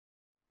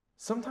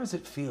Sometimes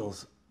it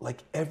feels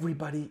like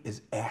everybody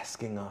is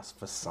asking us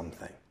for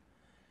something.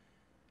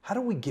 How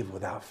do we give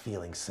without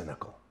feeling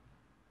cynical?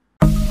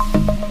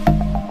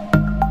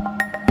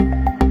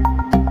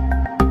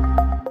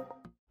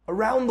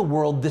 Around the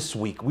world this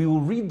week, we will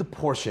read the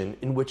portion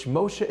in which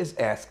Moshe is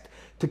asked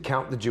to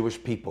count the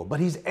Jewish people, but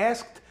he's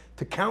asked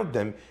to count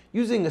them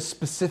using a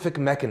specific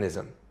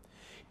mechanism.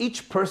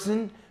 Each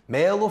person,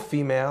 male or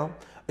female,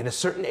 in a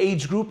certain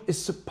age group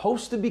is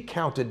supposed to be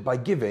counted by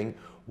giving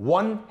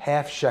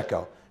 1/2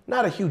 shekel,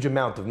 not a huge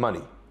amount of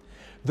money.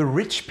 The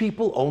rich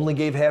people only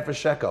gave 1/2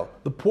 shekel.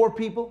 The poor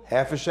people,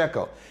 1/2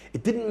 shekel.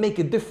 It didn't make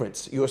a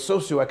difference, your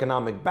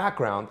socioeconomic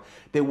background.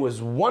 There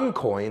was one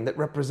coin that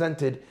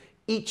represented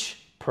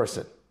each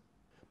person.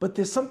 But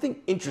there's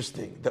something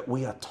interesting that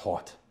we are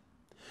taught.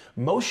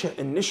 Moshe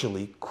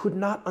initially could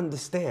not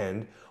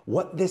understand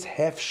what this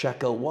 1/2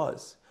 shekel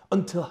was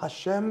until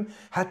Hashem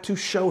had to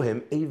show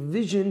him a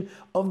vision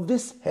of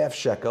this 1/2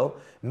 shekel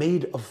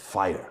made of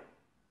fire.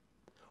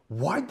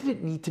 Why did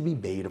it need to be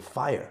made of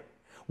fire?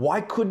 Why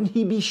couldn't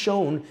he be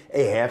shown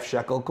a 1/2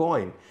 shekel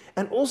coin?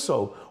 And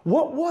also,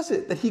 what was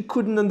it that he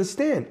couldn't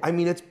understand? I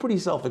mean, it's pretty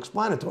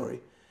self-explanatory.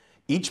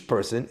 Each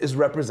person is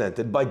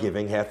represented by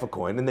giving 1/2 a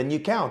coin, and then you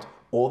count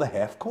all the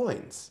 1/2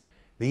 coins.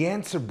 The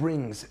answer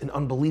brings an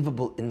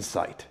unbelievable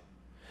insight.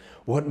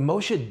 What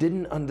Moshe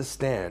didn't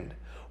understand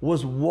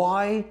was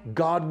why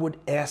God would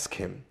ask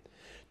him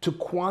to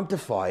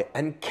quantify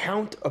and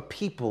count a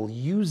people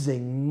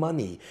using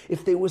money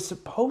if they were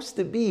supposed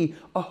to be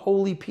a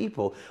holy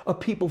people, a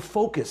people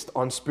focused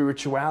on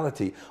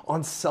spirituality,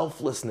 on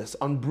selflessness,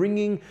 on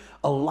bringing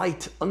a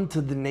light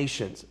unto the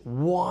nations.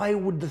 Why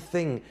would the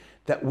thing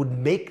that would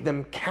make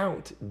them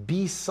count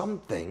be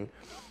something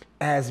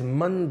as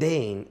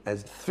mundane,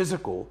 as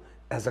physical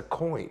as a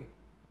coin?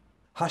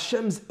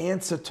 Hashem's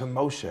answer to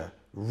Moshe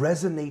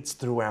resonates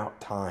throughout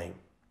time.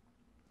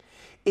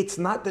 It's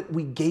not that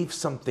we gave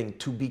something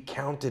to be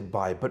counted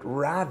by, but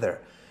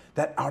rather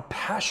that our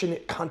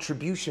passionate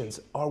contributions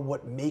are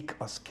what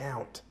make us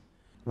count.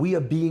 We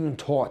are being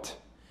taught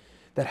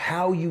that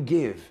how you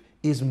give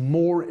is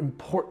more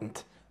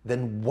important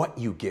than what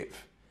you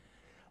give.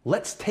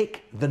 Let's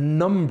take the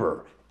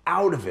number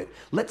out of it.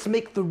 Let's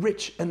make the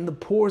rich and the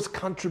poor's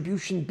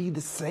contribution be the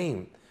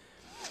same.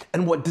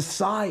 And what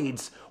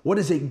decides what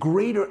is a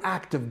greater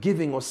act of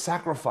giving or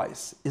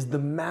sacrifice is the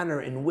manner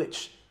in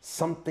which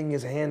something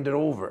is handed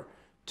over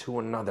to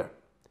another.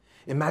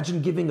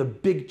 Imagine giving a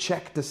big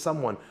check to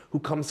someone who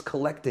comes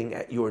collecting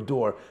at your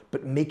door,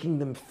 but making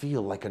them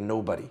feel like a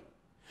nobody.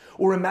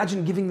 Or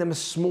imagine giving them a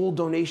small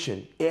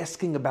donation,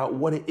 asking about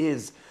what it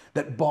is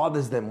that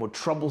bothers them or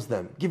troubles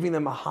them, giving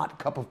them a hot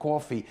cup of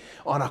coffee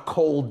on a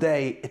cold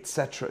day,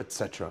 etc.,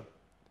 etc.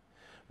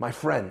 My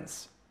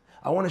friends,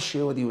 I want to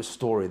share with you a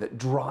story that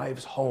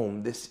drives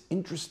home this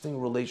interesting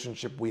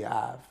relationship we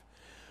have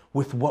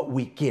with what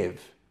we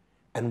give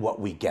and what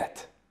we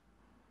get.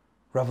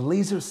 Rav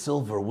Lazer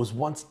Silver was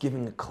once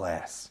giving a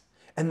class,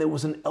 and there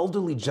was an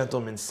elderly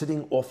gentleman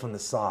sitting off on the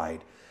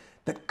side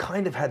that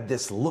kind of had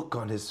this look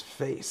on his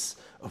face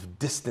of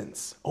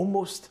distance,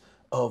 almost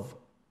of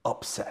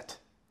upset.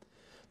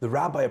 The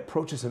rabbi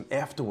approaches him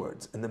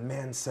afterwards, and the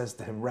man says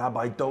to him,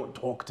 "Rabbi, don't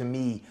talk to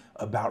me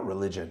about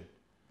religion.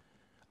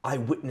 I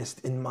witnessed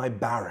in my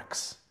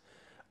barracks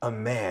a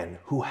man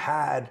who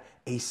had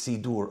a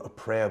siddur, a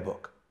prayer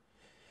book.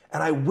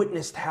 And I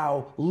witnessed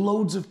how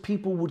loads of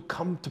people would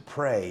come to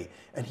pray,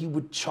 and he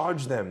would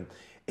charge them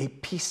a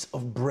piece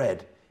of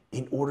bread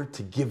in order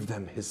to give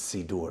them his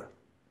siddur.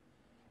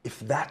 If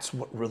that's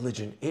what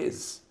religion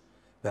is,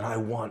 then I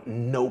want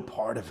no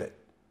part of it."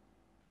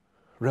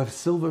 Rav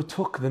Silver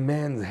took the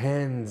man's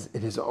hands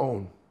in his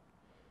own,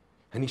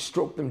 and he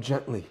stroked them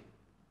gently,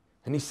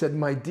 and he said,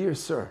 "My dear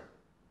sir,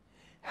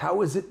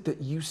 how is it that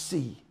you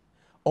see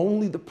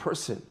only the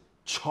person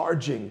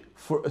charging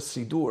for a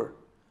siddur,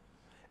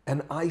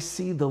 and I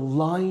see the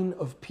line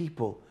of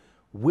people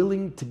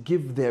willing to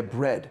give their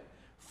bread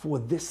for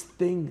this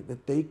thing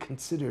that they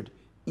considered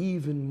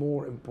even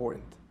more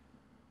important?"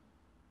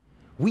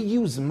 We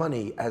use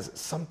money as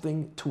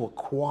something to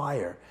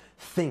acquire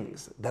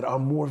things that are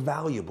more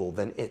valuable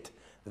than it.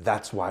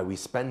 That's why we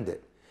spend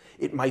it.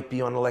 It might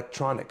be on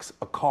electronics,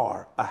 a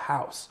car, a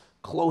house,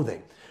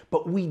 clothing,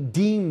 but we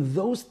deem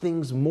those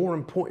things more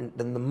important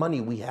than the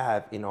money we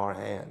have in our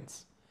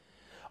hands.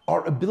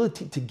 Our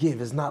ability to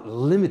give is not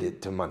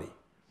limited to money.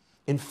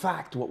 In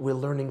fact, what we're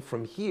learning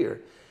from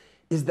here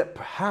is that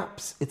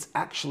perhaps it's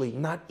actually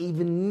not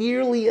even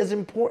nearly as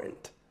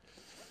important.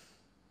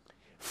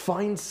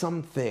 Find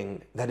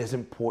something that is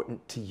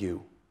important to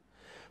you.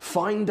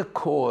 Find a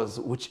cause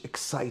which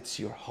excites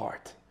your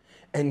heart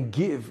and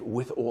give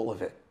with all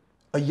of it.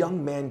 A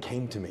young man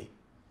came to me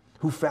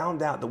who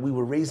found out that we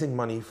were raising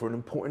money for an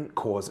important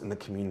cause in the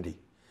community.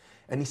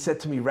 And he said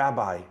to me,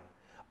 "Rabbi,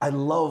 I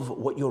love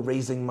what you're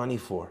raising money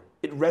for.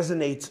 It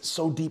resonates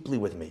so deeply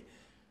with me,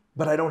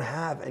 but I don't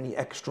have any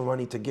extra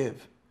money to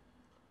give."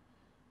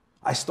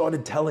 I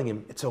started telling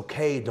him, "It's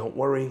okay, don't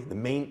worry. The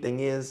main thing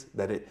is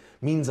that it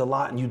means a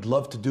lot and you'd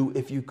love to do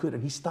if you could."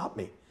 And he stopped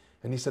me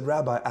and he said,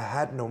 "Rabbi, I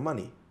had no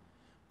money,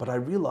 but I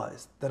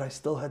realized that I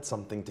still had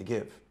something to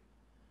give.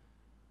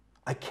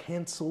 I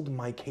canceled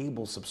my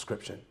cable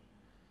subscription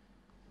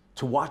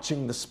to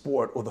watching the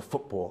sport or the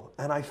football,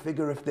 and I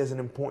figure if there's an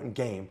important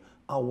game,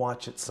 I'll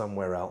watch it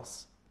somewhere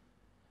else.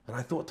 And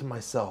I thought to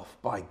myself,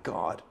 by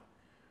God,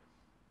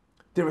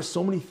 there are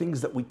so many things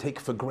that we take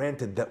for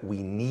granted that we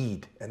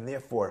need, and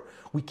therefore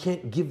we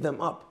can't give them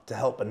up to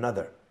help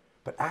another.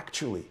 But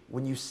actually,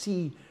 when you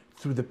see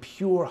through the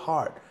pure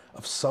heart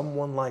of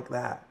someone like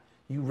that,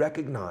 you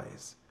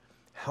recognize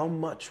how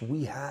much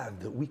we have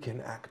that we can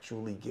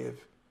actually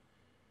give.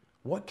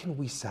 What can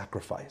we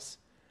sacrifice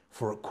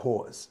for a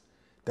cause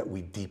that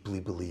we deeply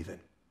believe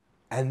in?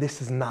 And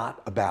this is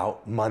not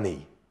about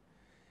money.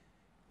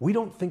 We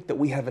don't think that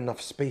we have enough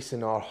space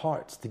in our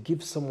hearts to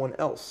give someone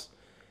else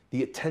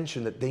the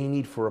attention that they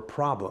need for a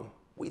problem.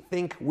 We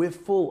think we're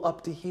full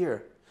up to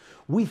here.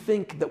 We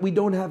think that we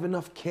don't have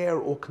enough care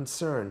or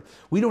concern.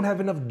 We don't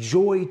have enough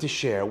joy to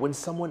share when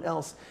someone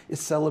else is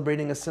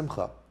celebrating a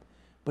simcha.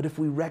 But if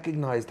we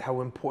recognized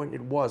how important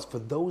it was for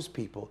those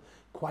people,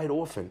 quite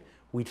often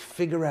we'd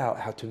figure out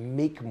how to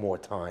make more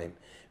time,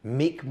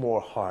 make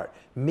more heart,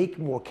 make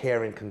more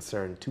care and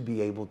concern to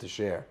be able to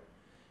share.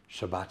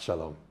 Shabbat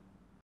Shalom.